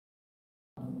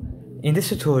In this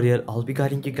tutorial, I'll be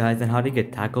guiding you guys on how to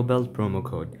get Taco Bell promo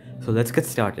code. So let's get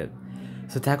started.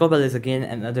 So Taco Bell is again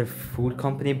another food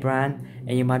company brand,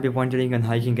 and you might be wondering on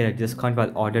how you can get a discount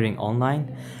while ordering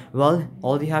online. Well,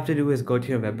 all you have to do is go to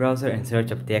your web browser and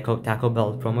search up Taco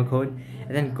Bell promo code,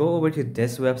 and then go over to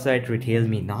this website, Retail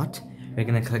Me Not. We're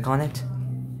gonna click on it.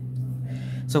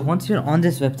 So once you're on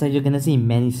this website, you're gonna see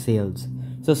many sales.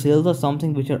 So sales are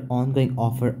something which are ongoing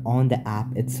offer on the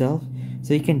app itself.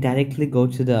 So you can directly go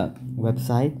to the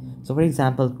website. So for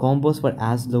example, combos for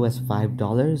as low as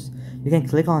 $5. You can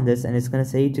click on this and it's gonna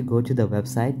say to go to the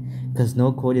website because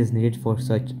no code is needed for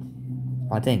such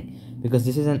a thing because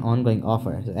this is an ongoing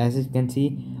offer. So as you can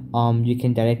see, you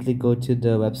can directly go to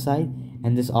the website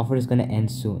and this offer is gonna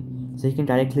end soon. So you can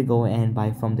directly go and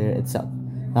buy from there itself.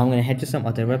 Now I'm gonna head to some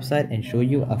other website and show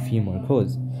you a few more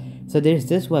codes. So there's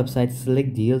this website,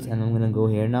 Select Deals, and I'm gonna go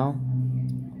here now.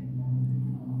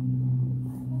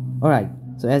 Alright,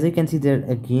 so as you can see, there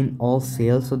again all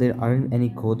sales, so there aren't any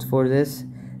codes for this.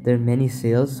 There are many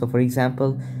sales. So for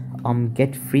example,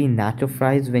 get free nacho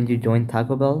fries when you join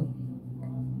Taco Bell.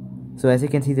 So as you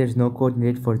can see, there's no code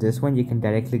needed for this one. You can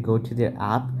directly go to their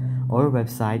app or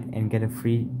website and get a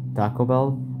free Taco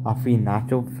Bell, a free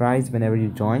nacho fries whenever you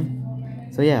join.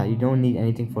 So yeah, you don't need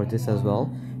anything for this as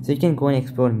well. So you can go and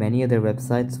explore many other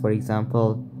websites. For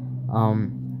example,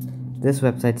 this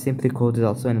website, Simply Code, is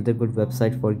also another good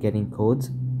website for getting codes,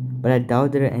 but I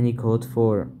doubt there are any codes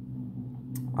for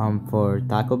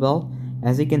Taco Bell.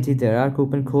 As you can see, there are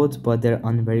coupon codes, but they're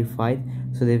unverified,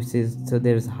 so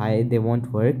there's high, they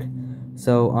won't work.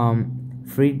 So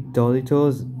free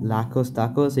Doritos Lacos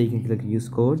Tacos, so you can click use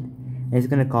code and it's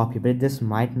gonna copy, but this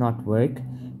might not work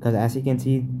because as you can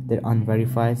see, they're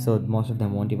unverified, so most of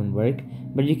them won't even work.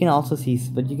 But you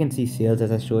can see sales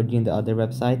as I showed you in the other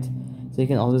websites, so you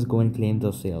can always go and claim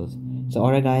those sales. So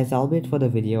alright guys, that'll be it for the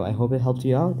video. I hope it helped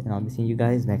you out, and I'll be seeing you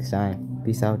guys next time.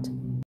 Peace out.